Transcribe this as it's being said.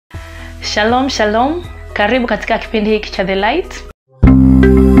Shalom, shalom. Karibu katika kipindi hiki cha The Light.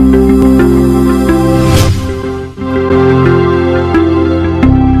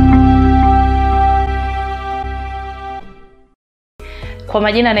 Kwa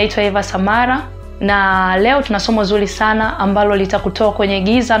majina naitwa Samara na leo tuna somo zuri sana ambalo litakutoa kwenye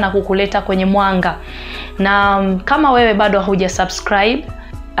giza na kukuleta kwenye mwanga. Na kama wewe bado hujasubscribe,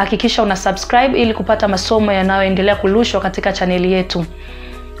 hakikisha una subscribe ili kupata masomo yanayoendelea kurushwa katika chaneli yetu.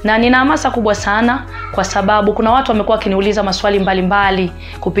 Na nina hamasa kubwa sana kwa sababu kuna watu wamekuwa wakiniuliza maswali mbalimbali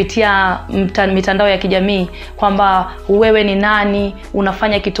kupitia mitandao ya kijamii kwamba wewe ni nani,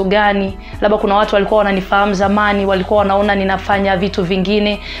 unafanya kitu gani. Labda kuna watu walikuwa wananifahamu zamani, walikuwa wanaona ninafanya vitu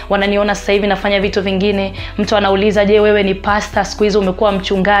vingine, wananiona sasa hivi nafanya vitu vingine. Mtu anauliza, "Je, wewe ni pastor, siku hizi umekuwa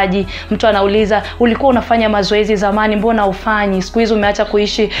mchungaji?" Mtu anauliza, "Ulikuwa unafanya mazoezi zamani, mbona ufanyi? Siku hizi umeacha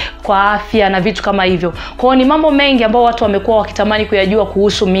kuishi kwa afya?" na vitu kama hivyo. Kwa hiyo ni mambo mengi ambayo watu wamekuwa wakitamani kuyajua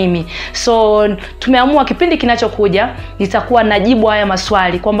kuhusu mimi. So tumeamua kipindi kinachokuja nitakuwa najibu haya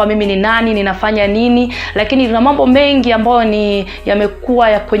maswali kwamba mimi ni nani, ninafanya nini, lakini kuna mambo mengi ambayo yamekuwa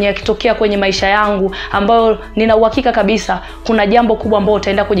yakitokea kwenye maisha yangu ambayo nina uhakika kabisa kuna jambo kubwa ambalo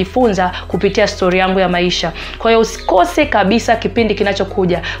utaenda kujifunza kupitia story yangu ya maisha. Kwa hiyo usikose kabisa kipindi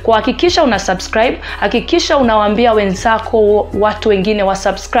kinachokuja. Kwa hakikisha una subscribe, hakikisha unawaambia wenzako, watu wengine wa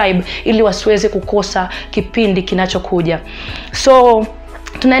subscribe ili wasiweze kukosa kipindi kinachokuja. So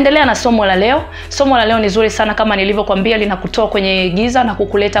tunaendelea na somo la leo. Somo la leo ni zuri sana kama nilivyokuambia, linakutoa kwenye giza na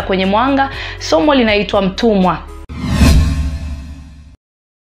kukuleta kwenye mwanga. Somo linaitwa Mtumwa.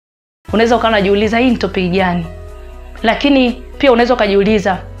 Unaweza ukajiuliza hii ni topic gani? Lakini pia unaweza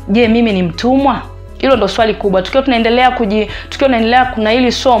ukajiuliza, je, mimi ni mtumwa? Hilo ndo swali kubwa. Tukiwa tunaendelea kuna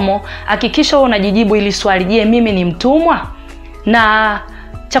hili somo, hakikisha wewe unajijibu hili swali, je, mimi ni mtumwa? Na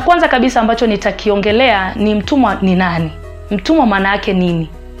cha kwanza kabisa ambacho nitakiongelea ni mtumwa ni nani? Mtumwa maana yake nini?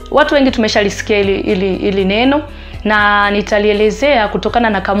 Watu wengi tumeshalisikia ili neno na nitalielezea kutokana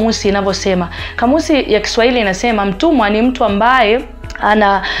na kamusi inavyosema. Kamusi ya Kiswahili inasema mtumwa ni mtu ambaye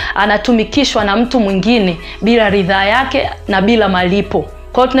anatumikishwa na mtu mwingine bila ridhaa yake na bila malipo.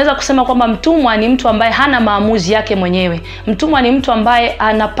 Kwa hiyo tunaweza kusema kwamba mtumwa ni mtu ambaye hana maamuzi yake mwenyewe. Mtumwa ni mtu ambaye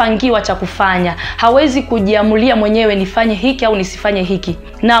anapangiwa cha kufanya. Hawezi kujiamulia mwenyewe nifanye hiki au nisifanye hiki.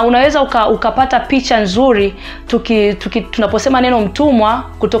 Na unaweza ukapata picha nzuri tunaposema neno mtumwa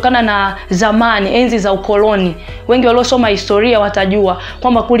kutokana na zamani, enzi za ukoloni. Wengi waliosoma historia watajua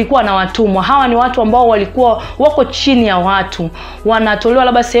kwamba kulikuwa na watumwa. Hawa ni watu ambao walikuwa wako chini ya watu. Wanatolewa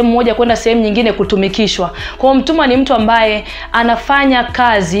labda sehemu moja kwenda sehemu nyingine kutumikishwa. Kwa hiyo mtumwa ni mtu ambaye anafanya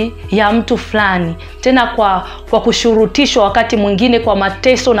kazi ya mtu fulani, tena kwa kushurutishwa, wakati mwingine kwa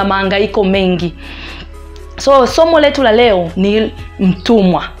mateso na mahangaiko mengi. So somo letu la leo ni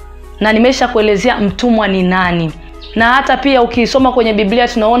mtumwa. Na nimesha kuelezea mtumwa ni nani. Na hata pia ukisoma kwenye Biblia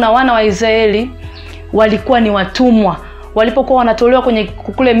tunaona wana wa Israeli walikuwa ni watumwa. Walipokuwa wanatolewa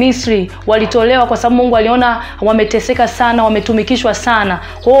kule Misri, walitolewa kwa sababu Mungu aliona wameteseka sana, wametumikishwa sana.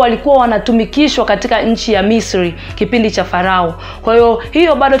 Kwa hiyo walikuwa wanatumikishwa katika nchi ya Misri kipindi cha Farao. Kwa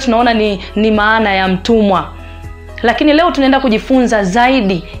hiyo bado tunaona ni maana ya mtumwa. Lakini leo tunaenda kujifunza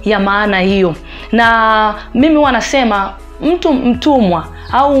zaidi ya maana hiyo. Na mimi wanasema mtu mtumwa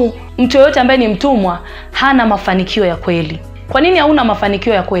au mtu yoyote ambaye ni mtumwa hana mafanikio ya kweli. Kwa nini hauna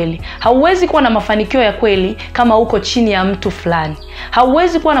mafanikio ya kweli? Hauwezi kuwa na mafanikio ya kweli kama uko chini ya mtu fulani.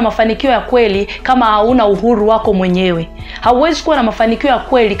 Hauwezi kuwa na mafanikio ya kweli kama hauna uhuru wako mwenyewe. Hauwezi kuwa na mafanikio ya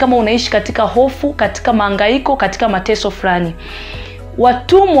kweli kama unaishi katika hofu, katika mahangaiko, katika mateso fulani.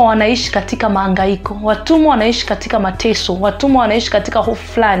 Watumwa wanaishi katika mahangaiko, watumwa wanaishi katika mateso, watumwa wanaishi katika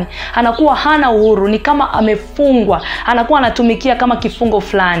hofu fulani. Anakuwa hana uhuru, ni kama amefungwa, anakuwa anatumikia kama kifungo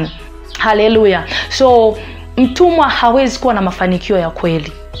fulani. Haleluya. So mtumwa hawezi kuwa na mafanikio ya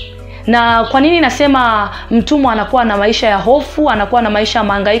kweli. Na kwa nini nasema mtumwa anakuwa na maisha ya hofu, anakuwa na maisha ya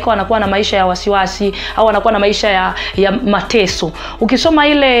mahangaiko, anakuwa na maisha ya wasiwasi, au anakuwa na maisha ya mateso? Ukisoma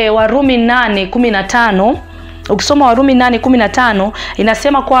ile Warumi 8:15, ukisoma Warumi 8:15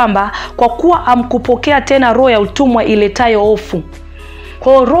 inasema kwamba kwa kuwa hamkupokea tena roho ya utumwa iletayo hofu.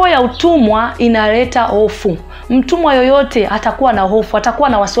 Kwa hiyo roho ya utumwa inaleta hofu. Mtumwa yoyote atakuwa na hofu, atakuwa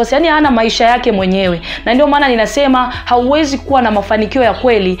na wasiwasi, yani hana maisha yake mwenyewe. Na ndio maana ninasema hauwezi kuwa na mafanikio ya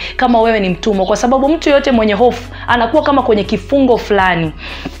kweli kama wewe ni mtumwa, kwa sababu mtu yoyote mwenye hofu anakuwa kama kwenye kifungo fulani.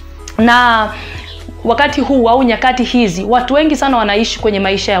 Na wakati huu au nyakati hizi watu wengi sana wanaishi kwenye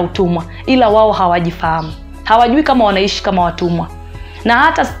maisha ya utumwa, ila wao hawajifahamu. Hawajui kama wanaishi kama watumwa. Na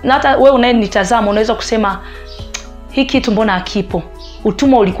hata wewe unayenitazama unaweza kusema hiki kitu mbona hakipo?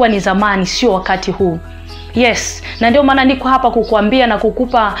 Utumwa ulikuwa ni zamani, sio wakati huu. Yes, na ndio maana niko hapa kukuambia na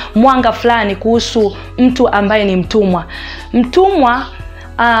kukupa mwanga fulani kuhusu mtu ambaye ni mtumwa. Mtumwa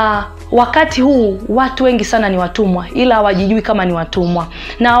wakati huu watu wengi sana ni watumwa, ila hawajijui kama ni watumwa.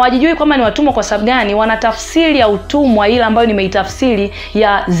 Na hawajijui kama ni watumwa kwa sababu gani? Wanatafsiri ya utumwa ile ambayo nimeitafsiri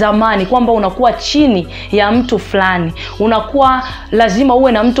ya zamani, kwamba unakuwa chini ya mtu fulani, unakuwa lazima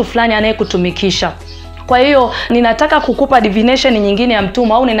uwe na mtu fulani anayekutumikisha. Kwa hiyo ninataka kukupa definition nyingine ya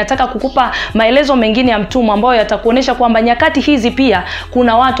mtumwa, au ninataka kukupa maelezo mengine ya mtumwa ambayo yatakuonesha kwamba nyakati hizi pia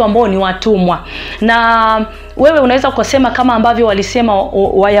kuna watu ambao ni watumwa. Na wewe unaweza kusema kama ambavyo walisema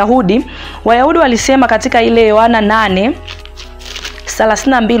Wayahudi. Wayahudi walisema katika ile Yohana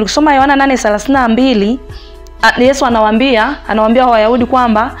 8:32. Kusoma Yohana 8:32, Yesu anawaambia Wayahudi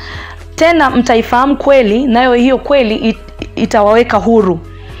kwamba tena mtaifahamu kweli, nayo hiyo kweli itawaweka huru.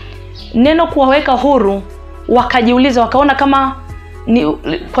 Neno kuwaweka huru, wakajiuliza, wakaona kama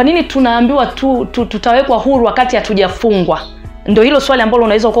kwa nini tunaambiwa tutawekwa huru wakati hatujafungwa? Ndio hilo swali ambalo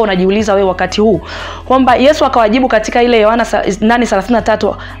unaweza kuwa unajiuliza wewe wakati huu, kwamba Yesu akawajibu katika ile Yohana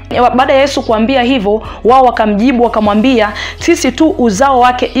 8:33. Baada ya Yesu kuambia hivyo, wao wakamjibu wakamwambia, sisi tu uzao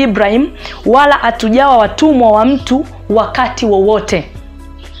wake Ibrahim, wala hatujawa watumwa wa mtu wakati wowote.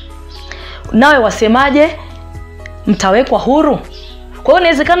 Nawe wasemaje, mtawekwa huru? Kwa hiyo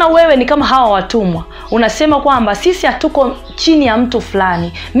inawezekana wewe ni kama hawa watumwa. Unasema kwamba sisi hatuko chini ya mtu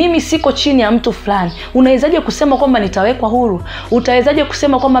fulani, mimi siko chini ya mtu fulani. Unawezaje kusema kwamba nitawekwa huru? Utawezaje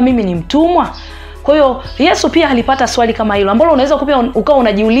kusema kwamba mimi ni mtumwa? Kwa hiyo Yesu pia alipata swali kama hilo ambalo unaweza pia ukawa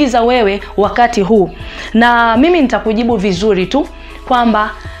unajiuliza wewe wakati huu. Na mimi nitakujibu vizuri tu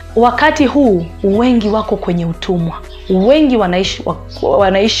kwamba wakati huu wengi wako kwenye utumwa. Wengi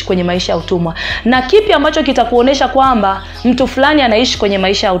wanaishi kwenye maisha ya utumwa. Na kipi ambacho kitakuonesha kwamba mtu fulani anaishi kwenye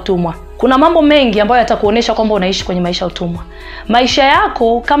maisha ya utumwa? Kuna mambo mengi ambayo yatakuonesha kwamba unaishi kwenye maisha ya utumwa. Maisha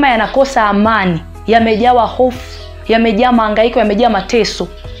yako kama yanakosa amani, yamejawa hofu, yamejaa mahangaiko, yamejaa mateso,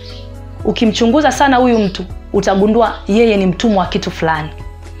 ukimchunguza sana huyu mtu utagundua yeye ni mtumwa wa kitu fulani.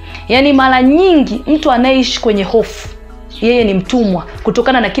 Yaani mara nyingi mtu anayeishi kwenye hofu, yeye ni mtumwa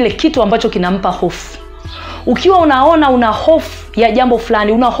kutokana na kile kitu ambacho kinampa hofu. Ukiwa unaona una hofu ya jambo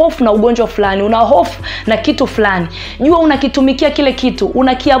fulani, una hofu na ugonjwa fulani, una hofu na kitu fulani, jua unakitumikia kile kitu,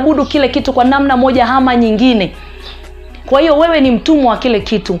 unakiabudu kile kitu kwa namna moja ama nyingine. Kwa hiyo wewe ni mtumwa wa kile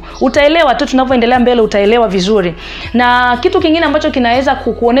kitu. Utaelewa tu tunavyoendelea mbele, utaelewa vizuri. Na kitu kingine ambacho kinaweza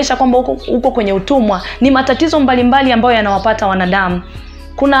kukuonesha kwamba uko kwenye utumwa ni matatizo mbalimbali ambayo yanawapata wanadamu.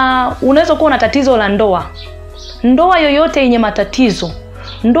 Unaweza kuwa na tatizo la ndoa. Ndoa yoyote yenye matatizo,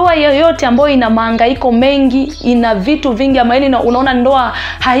 ndoa yoyote ambayo ina mahangaiko mengi, ina vitu vingi, ama unaona ndoa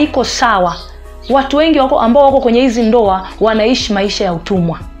haiko sawa, watu wengi ambao wako kwenye hizi ndoa wanaishi maisha ya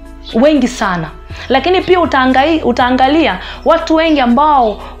utumwa, wengi sana. Lakini pia utaangalia watu wengi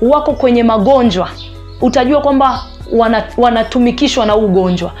ambao wako kwenye magonjwa, utajua kwamba wanatumikishwa na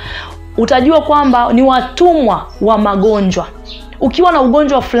ugonjwa. Utajua kwamba ni watumwa wa magonjwa. Ukiwa na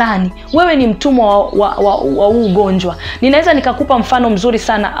ugonjwa fulani, wewe ni mtumwa wa ugonjwa. Ninaweza nikakupa mfano mzuri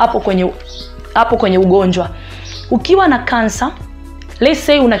sana hapo kwenye ugonjwa. Ukiwa na kansa, let's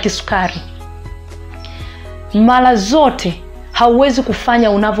say una kisukari, mara zote hauwezi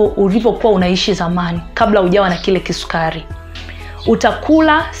kufanya ulivyokuwa unaishi zamani kabla hujawa na kile kisukari.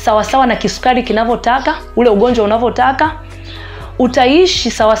 Utakula sawasawa na kisukari kinavyotaka, ule ugonjwa unavyotaka.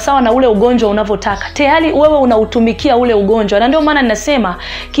 Utaishi sawasawa na ule ugonjwa unavyotaka. Tayari wewe unautumikia ule ugonjwa. Na ndio maana ninasema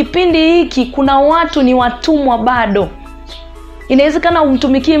kipindi hiki kuna watu ni watumwa bado. Inawezekana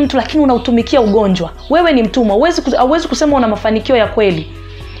umtumikie mtu lakini unautumikia ugonjwa. Wewe ni mtumwa. Huwezi kusema una mafanikio ya kweli,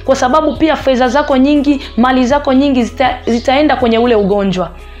 kwa sababu pia fedha zako nyingi, mali zako nyingi zitaenda kwenye ule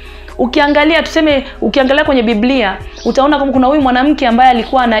ugonjwa. Ukiangalia kwenye Biblia, utaona kama kuna huyu mwanamke ambaye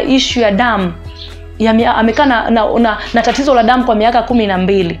alikuwa na issue ya damu. Amekaa na tatizo la damu kwa miaka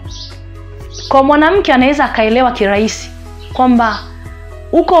 12. Kwa mwanamke anaweza akaelewa kirahisi kwamba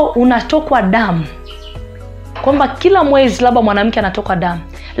unatokwa damu, kwamba kila mwezi labda mwanamke anatoka damu.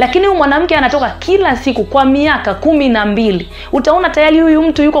 Lakini huyu mwanamke anatoka kila siku kwa miaka 12. Utaona tayari huyu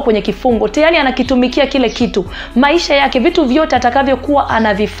mtu yuko kwenye kifungo, tayari anakitumikia kile kitu. Maisha yake, vitu vyote atakavyokuwa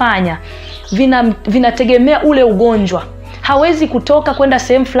anavifanya vinategemea ule ugonjwa. Hawezi kutoka kwenda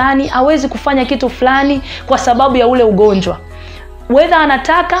sehemu fulani, hawezi kufanya kitu fulani kwa sababu ya ule ugonjwa. Whether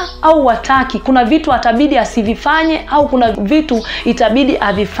anataka au hataki, kuna vitu atabidi asivifanye au kuna vitu itabidi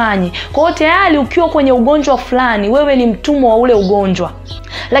avifanye. Kwa hiyo tayari ukiwa kwenye ugonjwa fulani, wewe ni mtumwa wa ule ugonjwa.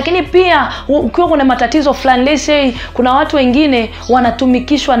 Lakini pia ukiwa kuna matatizo fulani, let's say kuna watu wengine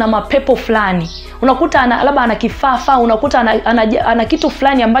wanatumikishwa na mapepo fulani. Unakuta labda ana kifafa, unakuta ana kitu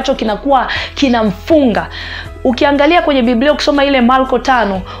fulani ambacho kinakuwa kinamfunga. Ukiangalia kwenye Biblia, ukisoma ile Marko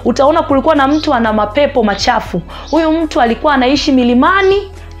 5, utaona kulikuwa na mtu ana mapepo machafu. Huyu mtu alikuwa anaishi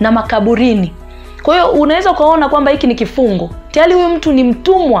milimani na makaburini. Kwa hiyo unaweza kuona kwamba hiki ni kifungo. Tayari huyu mtu ni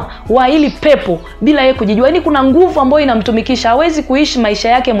mtumwa wa hili pepo bila yeye kujijua. Yaani kuna nguvu ambayo inamtumikisha, hawezi kuishi maisha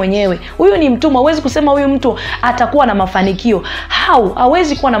yake mwenyewe. Huyu ni mtumwa, huwezi kusema huyu mtu atakuwa na mafanikio.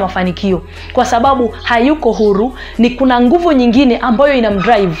 Hawezi kuwa na mafanikio kwa sababu hayuko huru. Ni kuna nguvu nyingine ambayo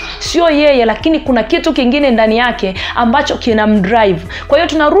inamdrive. Sio yeye, lakini kuna kitu kingine ndani yake ambacho kinamdrive. Kwa hiyo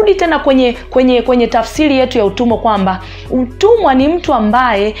tunarudi tena kwenye tafsiri yetu ya utumwa kwamba utumwa ni mtu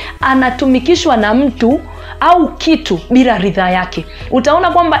ambaye anatumikishwa na mtu au kitu bila ridhaa yake.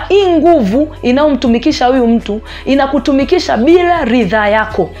 Utaona kwamba hii nguvu inayomtumikisha huyu mtu inakutumikisha bila ridhaa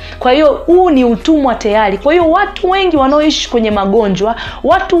yako. Kwa hiyo huu ni utumwa tayari. Kwa hiyo watu wengi wanaoishi kwenye magonjwa,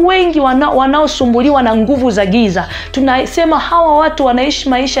 watu wengi wanaosumbuliwa na nguvu za giza, tunasema hawa watu wanaishi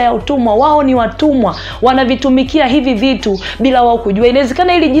maisha ya utumwa. Wao ni watumwa, wanavitumikia hivi vitu bila wao kujua.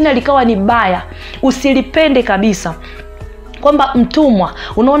 Inawezekana hili jina likawa ni baya, usilipende kabisa. Kwamba mtumwa,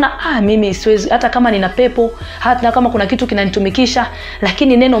 unaona mimi siwezi, hata kama nina pepo, hata kama kuna kitu kinanitumikisha,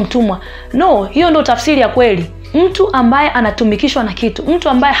 lakini neno mtumwa. No, hiyo ndio tafsiri ya kweli. Mtu ambaye anatumikishwa na kitu, mtu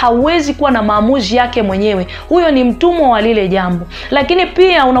ambaye hawezi kuwa na maamuzi yake mwenyewe, huyo ni mtumwa wa lile jambo. Lakini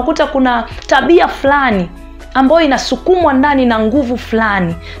pia unakuta kuna tabia fulani ambayo inasukumwa ndani na nguvu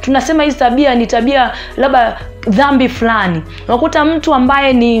fulani. Tunasema hizi tabia ni tabia labda dhambi fulani. Unakuta mtu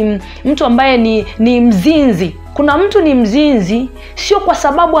ambaye ni mzinzi. Kuna mtu ni mzinzi sio kwa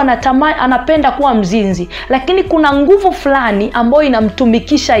sababu anapenda kuwa mzinzi, lakini kuna nguvu fulani ambayo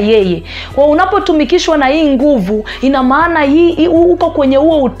inamtumikisha yeye. Kwa unapotumikishwa na hii nguvu, ina maana hii uko kwenye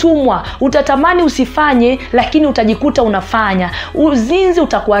huo utumwa. Utatamani usifanye, lakini utajikuta unafanya. Uzinzi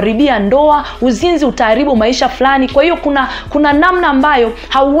utakuharibia ndoa, uzinzi utaharibu maisha fulani. Kwa hiyo kuna namna ambayo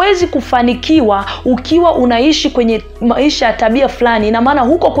hauwezi kufanikiwa ukiwa unaishi kwenye maisha ya tabia fulani. Ina maana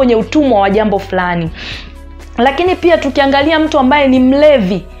huko kwenye utumwa wa jambo fulani. Lakini pia tukiangalia mtu ambaye ni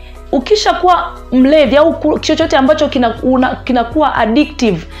mlevi, ukishakuwa mlevi au chochote ambacho kinakuwa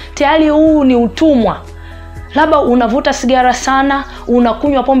addictive, tayari huu ni utumwa. Labda unavuta sigara sana,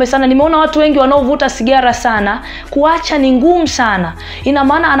 unakunywa pombe sana. Nimeona watu wengi wanaovuta sigara sana, kuacha ni ngumu sana. Ina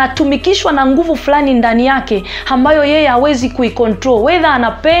maana anatumikishwa na nguvu fulani ndani yake ambayo yeye hawezi kuicontrol. Whether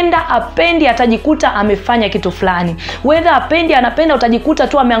anapenda, apendi, atajikuta amefanya kitu fulani. Whether apendi, anapenda, utajikuta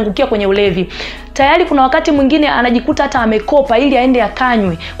tu ameangukia kwenye ulevi. Tayari kuna wakati mwingine anajikuta hata amekopa ili aende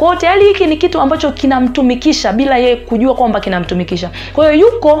akanywe. Kwa hiyo tayari hiki ni kitu ambacho kinamtumikisha bila yeye kujua kwamba kinamtumikisha. Kwa hiyo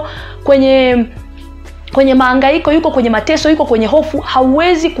yuko kwenye mahangaiko, yuko kwenye mateso, yuko kwenye hofu.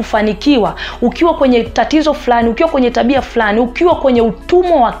 Hauwezi kufanikiwa ukiwa kwenye tatizo fulani, ukiwa kwenye tabia fulani, ukiwa kwenye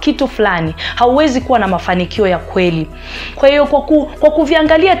utumwa wa kitu fulani. Hauwezi kuwa na mafanikio ya kweli. Kwa hiyo kwa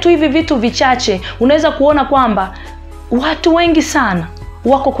kuviangalia tu hivi vitu vichache, unaweza kuona kwamba watu wengi sana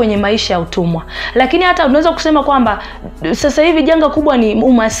wako kwenye maisha ya utumwa. Lakini hata unaweza kusema kwamba sasa hivi janga kubwa ni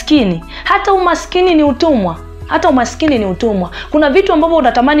umasikini. Hata umasikini ni utumwa. Hata umasikini ni utumwa. Kuna vitu ambavyo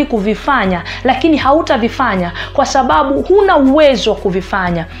unatamani kuvifanya, lakini hautavifanya kwa sababu huna uwezo wa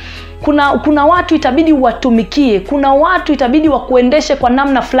kuvifanya. Kuna watu itabidi watumikie, kuna watu itabidi wakuendeshe kwa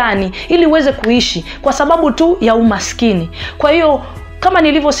namna fulani ili uweze kuishi kwa sababu tu ya umasikini. Kwa hiyo kama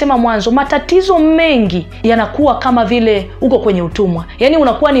nilivyosema mwanzo, matatizo mengi yanakuwa kama vile uko kwenye utumwa. Yaani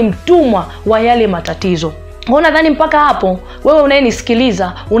unakuwa ni mtumwa wa yale matatizo. Nadhani mpaka hapo wewe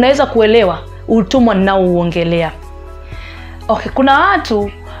unayenisikiliza unaweza kuelewa utumwa ninaouongelea. Okay, kuna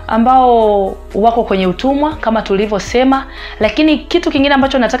watu ambao wako kwenye utumwa kama tulivyosema, lakini kitu kingine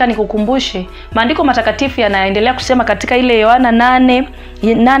ambacho nataka nikukumbushe, maandiko matakatifu yanaendelea kusema katika ile Yohana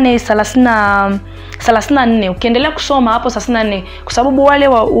 8:34. Ukiendelea kusoma hapo 34, kwa sababu wale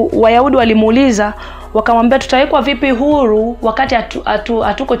Wayahudi walimuuliza wakamwambia, tutawekwa vipi huru wakati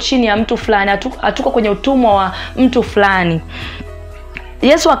hatuko chini ya mtu fulani, hatuko kwenye utumwa wa mtu fulani?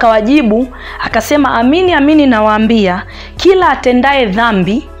 Yesu akawajibu akasema, amini amini nawaambia, kila atendaye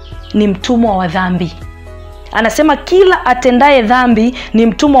dhambi ni mtumwa wa dhambi. Anasema kila atendaye dhambi ni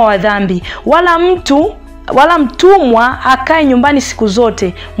mtumwa wa dhambi. Wala mtumwa akae nyumbani siku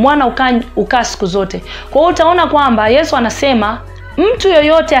zote, mwana ukaa siku zote. Kwa hiyo utaona kwamba Yesu anasema mtu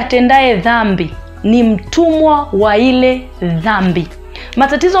yoyote atendaye dhambi ni mtumwa wa ile dhambi.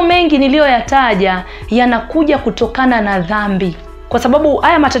 Matatizo mengi niliyoyataja yanakuja kutokana na dhambi. Kwa sababu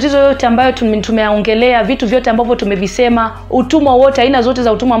haya matatizo yote ambayo tumeyaongelea, vitu vyote ambavyo tumevisema, utumwa wote, aina zote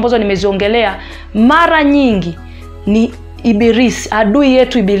za utumwa ambazo nimeziongelea, mara nyingi ni Ibilisi, adui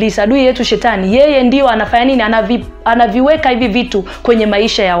yetu Ibilisi, adui yetu Shetani. Yeye ndio anafanya nini? Anaviweka hivi vitu kwenye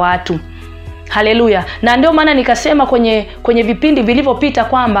maisha ya watu. Haleluya. Na ndio maana nikasema kwenye vipindi vilivyopita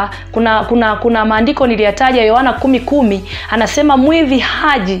kwamba kuna maandiko niliyataja. Yohana 10:10 anasema mwivi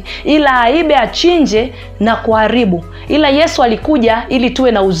haji ila aibe, achinje na kuharibu, ila Yesu alikuja ili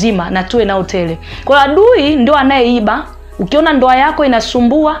tuwe na uzima na tuwe na utele. Kwa adui ndio anayeiba. Ukiona ndoa yako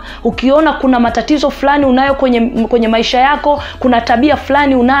inasumbua, ukiona kuna matatizo fulani unayo kwenye maisha yako, kuna tabia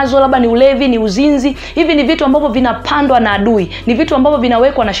fulani unazo, labda ni ulevi, ni uzinzi, hivi ni vitu ambavyo vinapandwa na adui, ni vitu ambavyo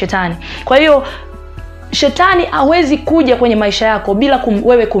vinawekwa na shetani. Kwa hiyo shetani hawezi kuja kwenye maisha yako bila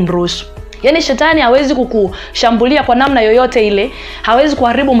wewe kumruhusu. Yaani shetani hawezi kukushambulia kwa namna yoyote ile, hawezi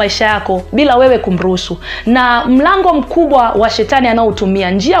kuharibu maisha yako bila wewe kumruhusu. Na mlango mkubwa wa shetani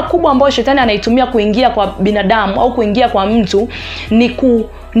anaotumia, njia kubwa ambayo shetani anaitumia kuingia kwa binadamu au kuingia kwa mtu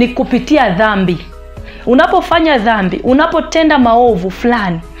ni kupitia dhambi. Unapofanya dhambi, unapotenda maovu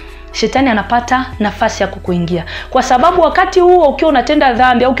fulani, shetani anapata nafasi ya kukuingia. Kwa sababu wakati huo ukiwa unatenda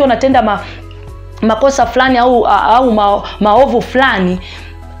dhambi au ukiwa unatenda makosa fulani au maovu fulani,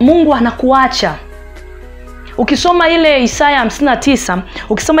 Mungu anakuacha. Ukisoma ile Isaya 59,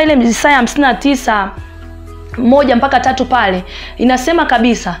 ukisoma ile Isaya 59 1-3 pale, inasema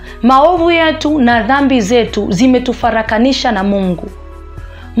kabisa maovu yetu na dhambi zetu zimetufarakanisha na Mungu.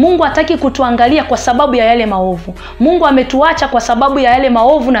 Mungu hataki kutuangalia kwa sababu ya yale maovu. Mungu ametuacha kwa sababu ya yale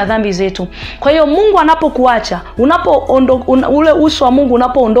maovu na dhambi zetu. Kwa hiyo Mungu anapokuacha, ule uso wa Mungu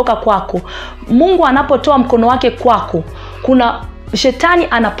unapoondoka kwako, Mungu anapotoa mkono wake kwako, kuna shetani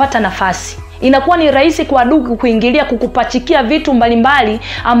anapata nafasi. Inakuwa ni rahisi kwa adui kuingilia, kukupachikia vitu mbalimbali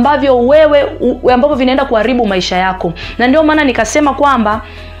ambavyo vinaenda kuharibu maisha yako. Na ndio maana nikasema kwamba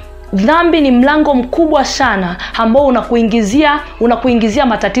dhambi ni mlango mkubwa sana ambao unakuingizia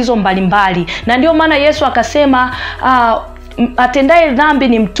matatizo mbalimbali. Na ndio maana Yesu akasema atendaye dhambi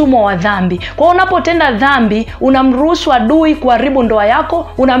ni mtumwa wa dhambi. Kwa hiyo unapotenda dhambi, unamruhusu adui kuharibu ndoa yako,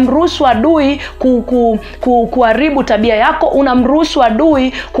 unamruhusu adui kuharibu tabia yako, unamruhusu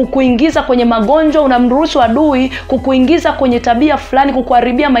adui kukuingiza kwenye magonjwa, unamruhusu adui kukuingiza kwenye tabia fulani,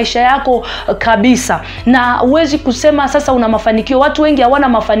 kukuharibia maisha yako kabisa. Na huwezi kusema sasa una mafanikio. Watu wengi hawana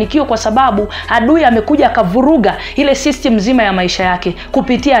mafanikio kwa sababu adui amekuja akavuruga ile system nzima ya maisha yake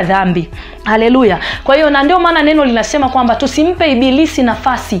kupitia dhambi. Haleluya. Kwa hiyo na ndio maana neno linasema kwamba tusimpe ibilisi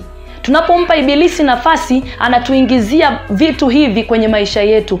nafasi. Tunapompa ibilisi nafasi, anatuingizia vitu hivi kwenye maisha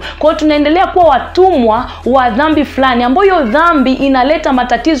yetu. Kwa hiyo tunaendelea kuwa watumwa wa dhambi fulani, ambayo dhambi inaleta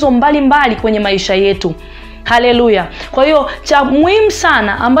matatizo mbalimbali kwenye maisha yetu. Haleluya. Kwa hiyo cha muhimu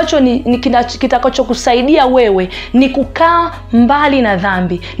sana ambacho kitakachokusaidia wewe ni kukaa mbali na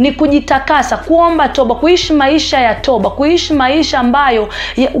dhambi, ni kujitakasa, kuomba toba, kuishi maisha ya toba, kuishi maisha ambayo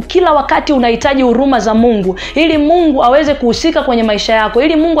kila wakati unahitaji huruma za Mungu, ili Mungu aweze kuhusika kwenye maisha yako,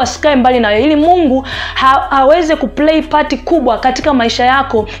 ili Mungu asikae mbali nawe, ili Mungu aweze kuplay part kubwa katika maisha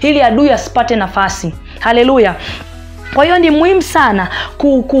yako, ili adui asipate nafasi. Haleluya. Kwa hiyo ni muhimu sana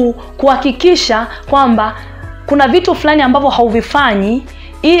kuhakikisha kwamba kuna vitu fulani ambavyo hauvifanyi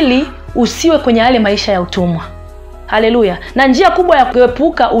ili usiwe kwenye yale maisha ya utumwa. Haleluya. Na njia kubwa ya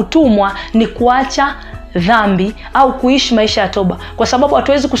kuepuka utumwa ni kuacha dhambi au kuishi maisha ya toba. Kwa sababu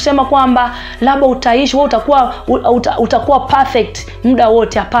hatuwezi kusema kwamba labda utaishi wewe utakuwa perfect muda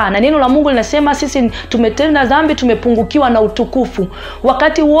wote. Hapana. Neno la Mungu linasema sisi tumetenda dhambi, tumepungukiwa na utukufu.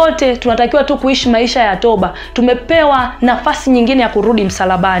 Wakati wote tunatakiwa tu kuishi maisha ya toba. Tumepewa nafasi nyingine ya kurudi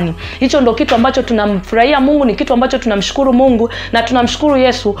msalabani. Hicho ndio kitu ambacho tunamfurahia Mungu, ni kitu ambacho tunamshukuru Mungu, na tunamshukuru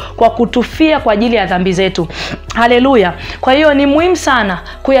Yesu kwa kutufia kwa ajili ya dhambi zetu. Haleluya. Kwa hiyo ni muhimu sana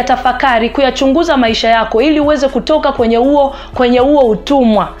kuyatafakari, kuyachunguza maisha yako ili uweze kutoka kwenye huo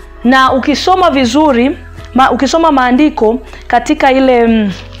utumwa. Na ukisoma vizuri, ukisoma maandiko katika ile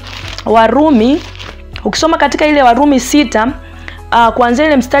Warumi, ukisoma katika ile Warumi 6 kuanzia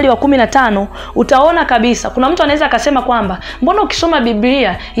ile mstari wa 15, utaona kabisa kuna mtu anaweza akasema kwamba mbona ukisoma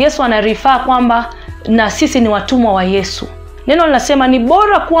Biblia Yesu anarifaa kwamba na sisi ni watumwa wa Yesu. Neno linasema ni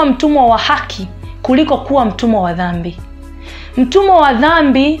bora kuwa mtumwa wa haki kuliko kuwa mtumwa wa dhambi. Mtumwa wa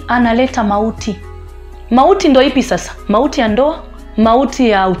dhambi analeta mauti. Mauti ndio ipi sasa? Mauti ya ndoa, mauti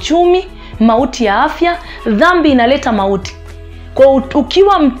ya uchumi, mauti ya afya. Dhambi inaleta mauti. Kwa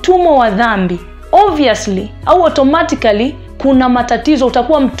ukiwa mtumwa wa dhambi, obviously au automatically kuna matatizo,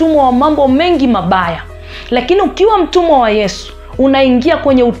 utakuwa mtumwa wa mambo mengi mabaya. Lakini ukiwa mtumwa wa Yesu, unaingia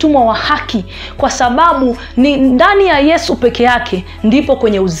kwenye utumwa wa haki, kwa sababu ni ndani ya Yesu peke yake ndipo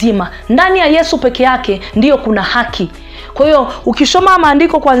kwenye uzima. Ndani ya Yesu peke yake ndiyo kuna haki. Kwa hiyo ukisoma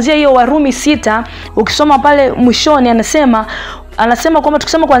maandiko kuanzia hiyo Warumi 6, ukisoma pale mwishoni anasema kwamba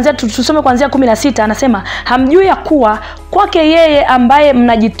tusome kuanzia 16, anasema hamjui ya kuwa kwake yeye ambaye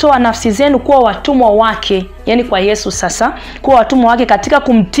mnajitoa nafsi zenu kuwa watumwa wake, yani kwa Yesu sasa, kuwa watumwa wake katika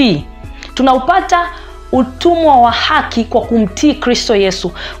kumtii, Tunaupata utumwa wa haki kwa kumtii Kristo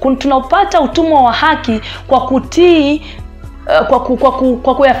Yesu. Tunaupata utumwa wa haki kwa kutii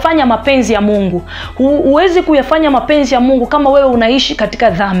kwa kuyafanya mapenzi ya Mungu. Huwezi kuyafanya mapenzi ya Mungu kama wewe unaishi katika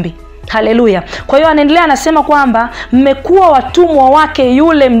dhambi. Haleluya. Kwa hiyo anaendelea anasema kwamba mmekuwa watumwa wake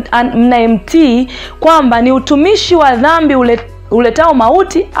yule mnayemtii, kwamba ni utumishi wa dhambi uletao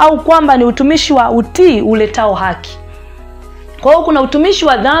mauti, au kwamba ni utumishi wa utii uletao haki. Kwa hiyo kuna utumishi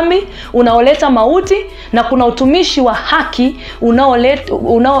wa dhambi unaoleta mauti, na kuna utumishi wa haki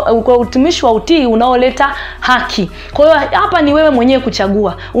utumishi wa utii unaoleta haki. Kwa hiyo hapa ni wewe mwenyewe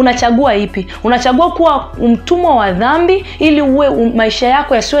kuchagua. Unachagua ipi? Unachagua kuwa mtumwa wa dhambi ili uwe maisha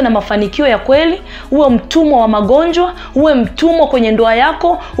yako yasiwe na mafanikio ya kweli, uwe mtumwa wa magonjwa, uwe mtumwa kwenye ndoa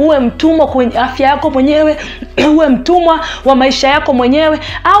yako, uwe mtumwa kwenye afya yako mwenyewe, uwe mtumwa wa maisha yako mwenyewe,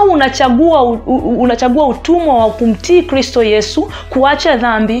 au unachagua utumwa wa kumtii Kristo Yesu, kuacha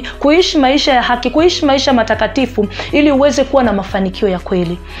dhambi, kuishi maisha ya haki, kuishi maisha matakatifu ili uweze kuwa na mafanikio ya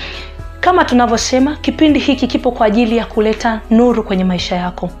kweli. Kama tunavyosema, kipindi hiki kipo kwa ajili ya kuleta nuru kwenye maisha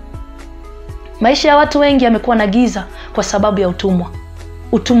yako. Maisha ya watu wengi yamekuwa na giza kwa sababu ya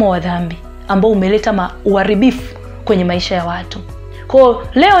utumwa wa dhambi ambao umeleta uharibifu kwenye maisha ya watu. Kwa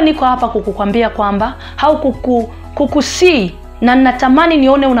leo niko hapa kukukwambia kwamba kukusii na natamani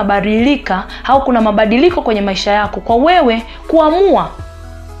nione unabadilika, au kuna mabadiliko kwenye maisha yako, kwa wewe kuamua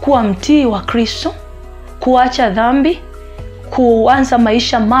kuwa mtii wa Kristo, kuacha dhambi, kuanza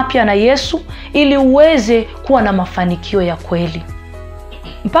maisha mapya na Yesu ili uweze kuwa na mafanikio ya kweli.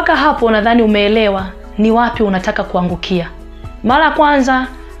 Mpaka hapo nadhani umeelewa ni wapi unataka kuangukia. Mara kwanza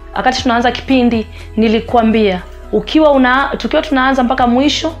wakati tunaanza kipindi nilikwambia tukiwa tunaanza mpaka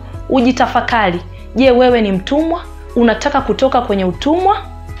mwisho ujitafakari. Je, wewe ni mtumwa? Unataka kutoka kwenye utumwa?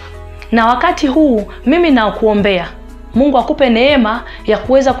 Na wakati huu mimi nakuombea Mungu akupe neema ya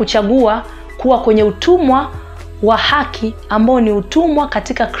kuweza kuchagua kuwa kwenye utumwa wa haki, ambao ni utumwa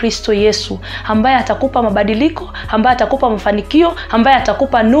katika Kristo Yesu, ambaye atakupa mabadiliko, ambaye atakupa mafanikio, ambaye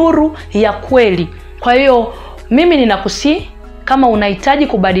atakupa nuru ya kweli. Kwa hiyo mimi ninakusii, kama unahitaji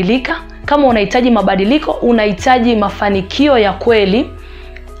kubadilika, kama unahitaji mabadiliko, unahitaji mafanikio ya kweli,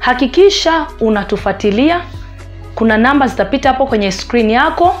 hakikisha unatufuatilia. Kuna namba zitapita hapo kwenye screen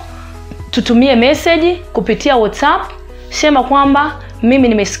yako. Tutumie message kupitia WhatsApp. Sema kwamba mimi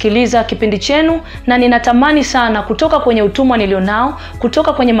nimesikiliza kipindi chenu na ninatamani sana kutoka kwenye utumwa nilionao,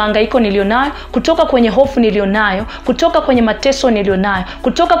 kutoka kwenye mahangaiko nilionayo, kutoka kwenye hofu nilionayo, kutoka kwenye mateso nilionayo,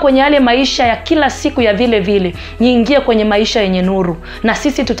 kutoka kwenye yale maisha ya kila siku ya vile vile, niingie kwenye maisha yenye nuru. Na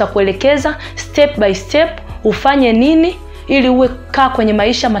sisi tutakuelekeza step by step ufanye nini ili uwe kaa kwenye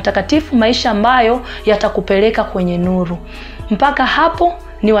maisha matakatifu, maisha ambayo yatakupeleka kwenye nuru. Mpaka hapo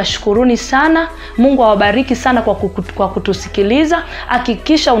niwashukuruni sana. Mungu awabariki sana kwa kutusikiliza.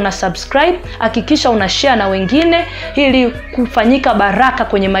 Hakikisha una subscribe, hakikisha una share na wengine ili kufanyika baraka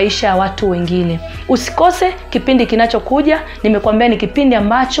kwenye maisha ya watu wengine. Usikose kipindi kinachokuja. Nimekuambia ni kipindi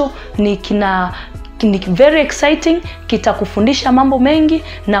ambacho ni very exciting, kitakufundisha mambo mengi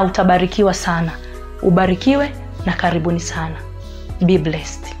na utabarikiwa sana. Ubarikiwe na karibuni sana. Be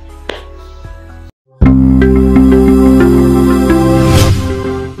blessed.